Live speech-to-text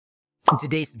In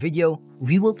today's video,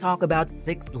 we will talk about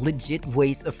 6 legit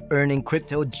ways of earning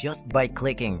crypto just by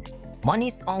clicking.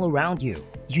 Money's all around you.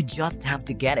 You just have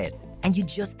to get it. And you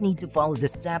just need to follow the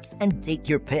steps and take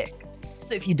your pick.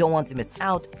 So if you don't want to miss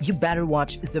out, you better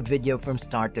watch the video from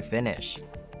start to finish.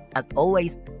 As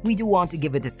always, we do want to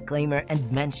give a disclaimer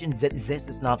and mention that this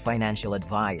is not financial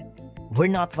advice. We're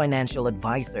not financial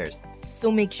advisors, so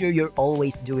make sure you're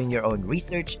always doing your own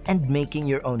research and making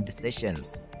your own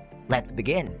decisions. Let's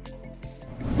begin.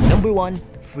 Number 1.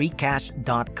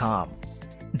 freecash.com.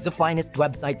 The finest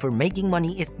website for making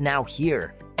money is now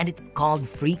here, and it's called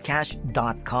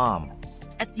freecash.com.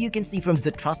 As you can see from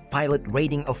the Trustpilot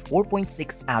rating of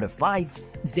 4.6 out of 5,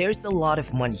 there's a lot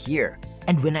of money here.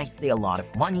 And when I say a lot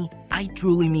of money, I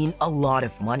truly mean a lot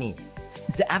of money.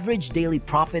 The average daily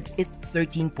profit is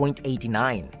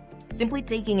 13.89. Simply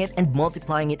taking it and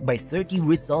multiplying it by 30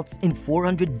 results in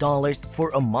 $400 for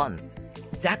a month.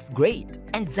 That's great,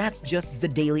 and that's just the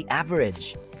daily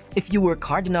average. If you work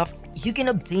hard enough, you can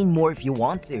obtain more if you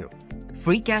want to.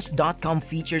 Freecash.com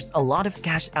features a lot of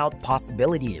cash out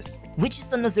possibilities, which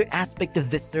is another aspect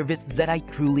of this service that I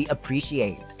truly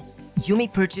appreciate. You may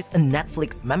purchase a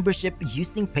Netflix membership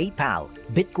using PayPal,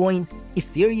 Bitcoin,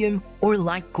 Ethereum, or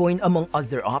Litecoin among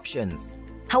other options.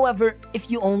 However, if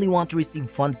you only want to receive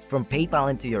funds from PayPal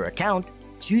into your account,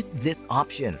 choose this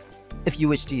option. If you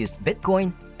wish to use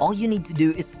Bitcoin, all you need to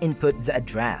do is input the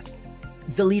address.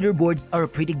 The leaderboards are a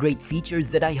pretty great feature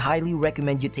that I highly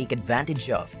recommend you take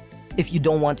advantage of. If you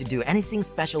don't want to do anything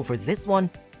special for this one,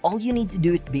 all you need to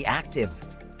do is be active.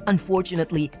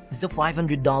 Unfortunately, the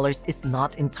 $500 is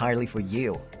not entirely for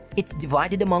you. It's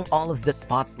divided among all of the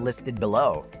spots listed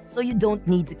below, so you don't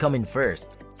need to come in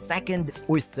first, second,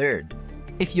 or third.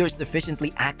 If you're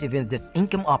sufficiently active in these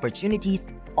income opportunities,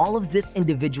 all of these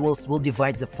individuals will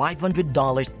divide the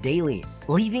 $500 daily,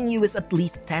 leaving you with at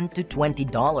least $10 to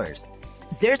 $20.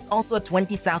 There's also a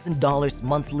 $20,000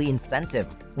 monthly incentive,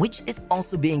 which is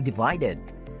also being divided.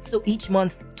 So each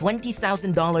month,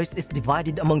 $20,000 is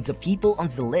divided among the people on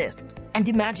the list. And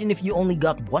imagine if you only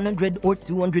got $100 or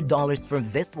 $200 from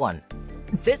this one.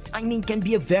 This, can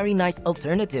be a very nice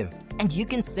alternative, and you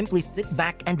can simply sit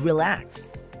back and relax.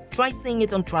 Try seeing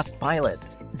it on Trustpilot.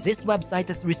 This website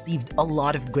has received a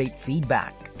lot of great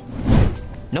feedback.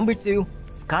 Number 2.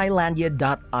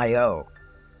 Skylander.io.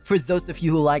 For those of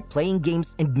you who like playing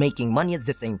games and making money at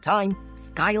the same time,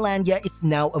 Skylander is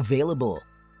now available.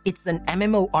 It's an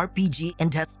MMORPG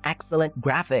and has excellent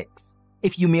graphics.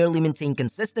 If you merely maintain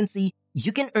consistency,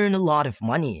 you can earn a lot of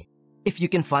money. If you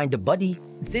can find a buddy,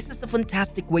 this is a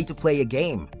fantastic way to play a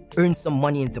game, earn some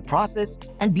money in the process,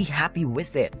 and be happy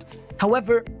with it.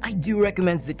 However, I do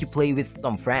recommend that you play with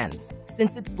some friends,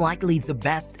 since it's likely the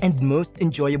best and most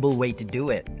enjoyable way to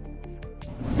do it.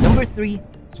 Number 3.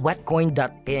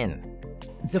 Sweatcoin.in.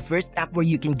 The first app where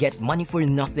you can get money for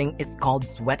nothing is called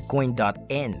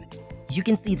Sweatcoin.in. You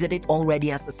can see that it already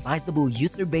has a sizable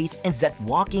user base and that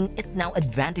walking is now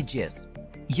advantageous.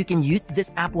 You can use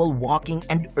this app while walking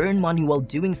and earn money while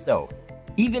doing so.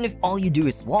 Even if all you do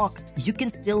is walk, you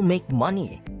can still make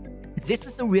money. This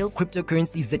is a real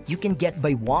cryptocurrency that you can get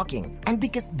by walking, and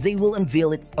because they will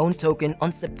unveil its own token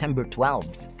on September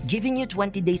 12th, giving you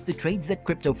 20 days to trade that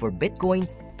crypto for Bitcoin,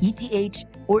 ETH,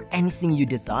 or anything you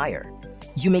desire.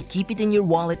 You may keep it in your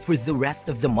wallet for the rest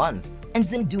of the month and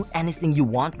then do anything you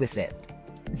want with it.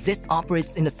 This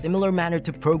operates in a similar manner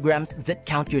to programs that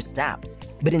count your steps,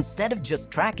 but instead of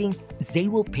just tracking, they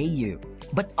will pay you.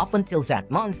 But up until that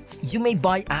month, you may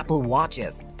buy Apple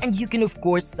Watches, and you can of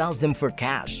course sell them for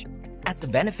cash. As a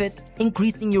benefit,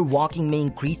 increasing your walking may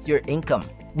increase your income,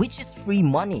 which is free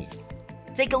money.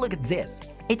 Take a look at this.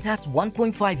 It has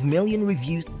 1.5 million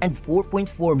reviews and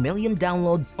 4.4 million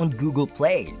downloads on Google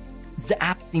Play. The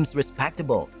app seems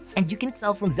respectable, and you can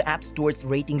tell from the App Store's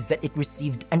ratings that it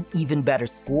received an even better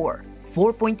score,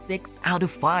 4.6 out of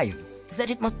 5,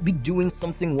 that it must be doing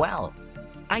something well.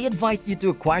 I advise you to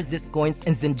acquire these coins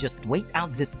and then just wait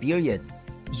out these periods.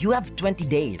 You have 20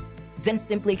 days, then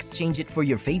simply exchange it for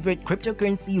your favorite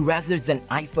cryptocurrency rather than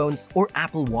iPhones or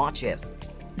Apple Watches.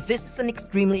 This is an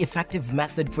extremely effective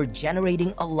method for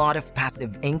generating a lot of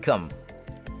passive income.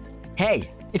 Hey,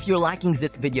 if you're liking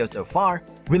this video so far,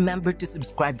 remember to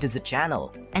subscribe to the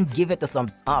channel and give it a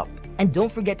thumbs up. And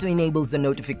don't forget to enable the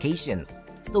notifications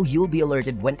so you'll be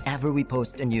alerted whenever we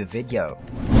post a new video.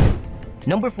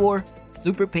 Number 4.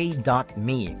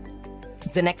 Superpay.me.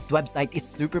 The next website is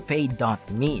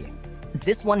Superpay.me.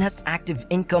 This one has active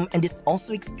income and is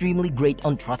also extremely great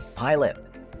on Trustpilot.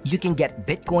 You can get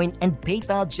Bitcoin and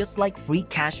PayPal just like free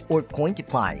cash or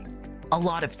Cointiply. A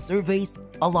lot of surveys,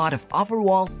 a lot of offer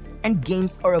walls, and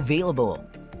games are available.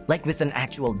 Like with an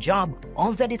actual job,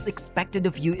 all that is expected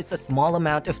of you is a small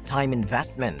amount of time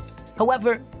investment.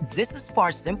 However, this is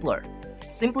far simpler.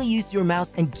 Simply use your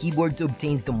mouse and keyboard to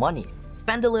obtain the money.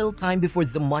 Spend a little time before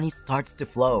the money starts to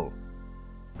flow.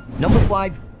 Number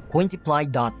 5.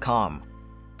 Cointeply.com.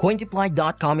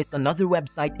 Cointeply.com is another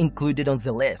website included on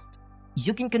the list.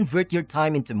 You can convert your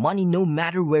time into money no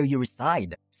matter where you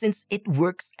reside, since it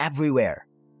works everywhere.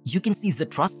 You can see the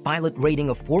Trustpilot rating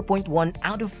of 4.1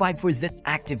 out of 5 for this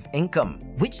active income,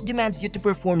 which demands you to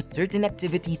perform certain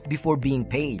activities before being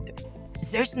paid.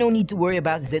 There's no need to worry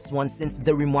about this one since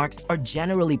the remarks are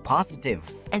generally positive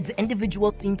and the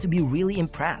individuals seem to be really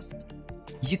impressed.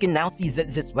 You can now see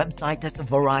that this website has a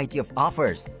variety of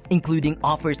offers, including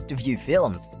offers to view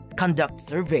films, conduct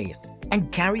surveys,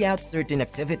 and carry out certain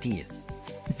activities.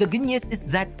 The good news is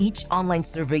that each online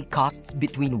survey costs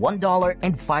between $1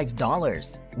 and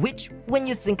 $5, which, when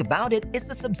you think about it, is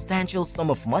a substantial sum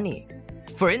of money.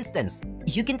 For instance,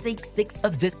 you can take 6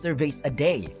 of these surveys a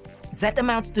day. That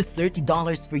amounts to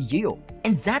 $30 for you,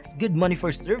 and that's good money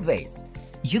for surveys.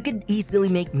 You could easily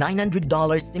make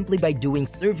 $900 simply by doing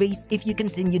surveys if you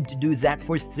continued to do that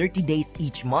for 30 days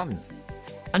each month.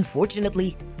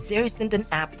 Unfortunately, there isn't an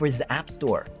app for the App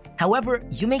Store. However,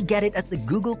 you may get it as a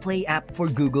Google Play app for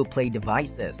Google Play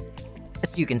devices.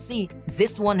 As you can see,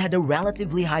 this one had a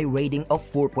relatively high rating of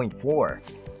 4.4.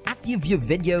 As you view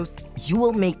videos, you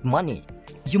will make money.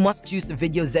 You must choose a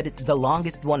video that is the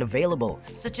longest one available,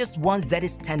 such as one that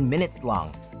is 10 minutes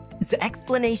long. The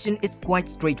explanation is quite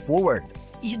straightforward.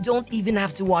 You don't even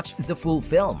have to watch the full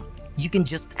film. You can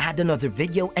just add another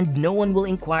video and no one will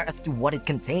inquire as to what it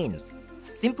contains.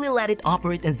 Simply let it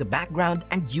operate in the background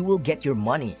and you will get your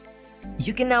money.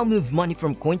 You can now move money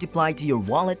from Cointeply to your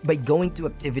wallet by going to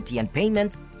Activity and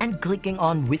Payments and clicking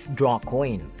on Withdraw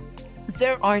Coins.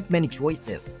 There aren't many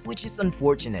choices, which is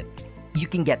unfortunate. You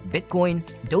can get Bitcoin,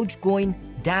 Dogecoin,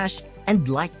 Dash, and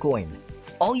Litecoin.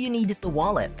 All you need is a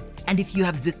wallet. And if you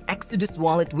have this Exodus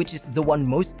wallet, which is the one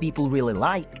most people really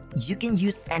like, you can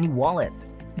use any wallet.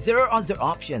 There are other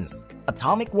options: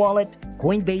 Atomic Wallet,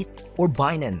 Coinbase, or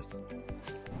Binance.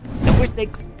 Number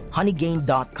 6.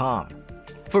 Honeygain.com.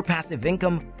 For passive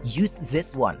income, use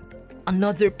this one.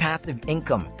 Another passive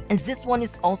income, and this one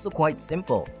is also quite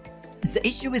simple. The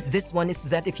issue with this one is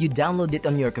that if you download it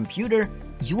on your computer,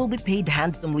 you will be paid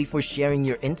handsomely for sharing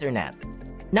your internet.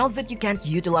 Now that you can't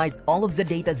utilize all of the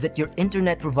data that your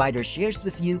internet provider shares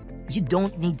with you, you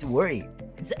don't need to worry.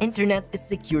 The internet is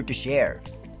secure to share.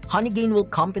 Honeygain will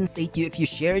compensate you if you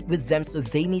share it with them so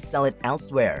they may sell it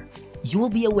elsewhere. You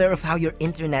will be aware of how your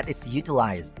internet is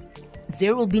utilized.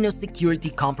 There will be no security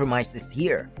compromises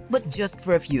here, but just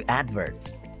for a few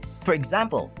adverts. For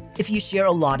example, if you share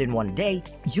a lot in one day,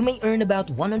 you may earn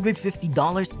about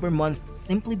 $150 per month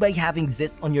simply by having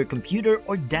this on your computer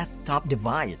or desktop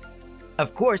device.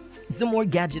 Of course, the more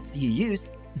gadgets you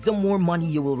use, the more money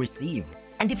you will receive.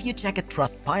 And if you check a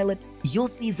Trustpilot, you'll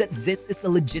see that this is a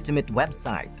legitimate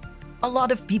website. A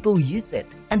lot of people use it,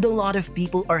 and a lot of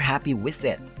people are happy with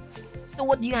it. So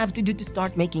what do you have to do to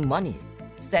start making money?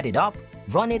 Set it up,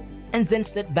 run it, and then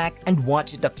sit back and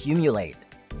watch it accumulate.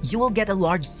 You will get a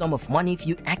large sum of money if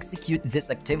you execute this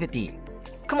activity.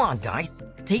 Come on guys,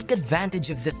 take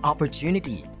advantage of this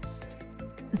opportunity.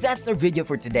 That's our video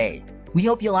for today. We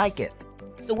hope you like it.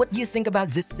 So what do you think about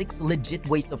these 6 legit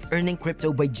ways of earning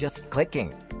crypto by just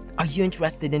clicking? Are you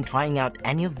interested in trying out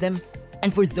any of them?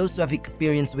 And for those who have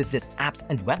experience with these apps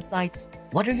and websites,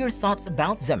 what are your thoughts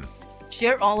about them?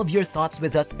 Share all of your thoughts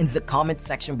with us in the comment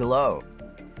section below.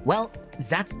 Well,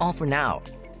 that's all for now.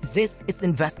 This is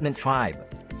Investment Tribe.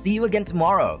 See you again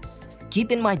tomorrow.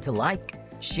 Keep in mind to like,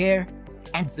 share,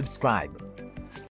 and subscribe.